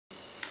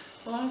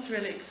Well, I was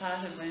really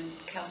excited when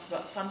Council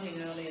got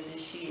funding earlier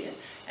this year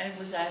and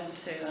was able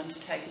to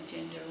undertake a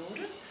gender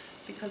audit,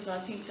 because I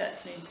think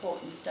that's an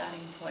important starting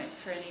point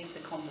for any of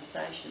the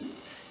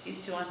conversations,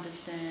 is to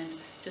understand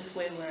just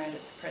where we're at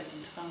the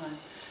present time.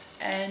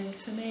 And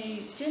for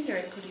me, gender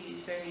equity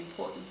is very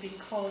important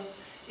because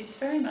it's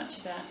very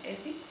much about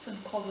ethics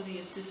and quality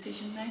of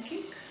decision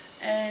making,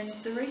 and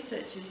the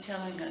research is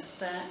telling us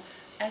that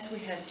as we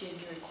have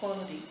gender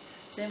equality,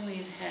 then we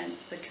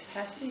enhance the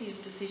capacity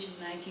of decision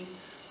making,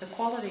 the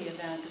quality of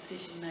our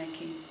decision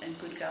making and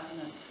good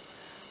governance.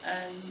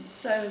 And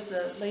so as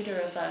a leader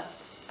of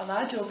a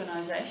large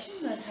organisation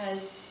that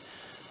has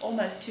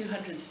almost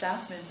 200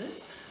 staff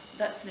members,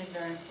 that's a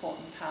very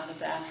important part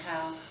about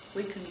how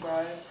we can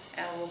grow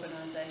our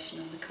organisation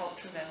and the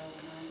culture of our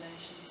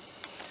organisation.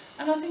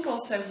 And I think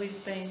also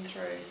we've been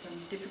through some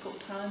difficult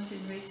times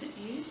in recent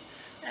years,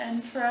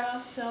 and for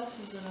ourselves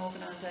as an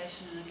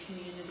organisation and a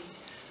community,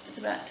 it's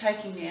about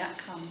taking the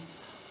outcomes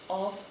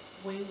of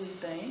where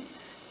we've been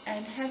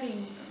and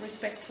having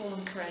respectful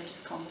and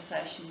courageous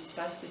conversations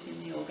both within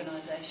the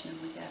organisation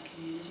and with our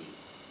community.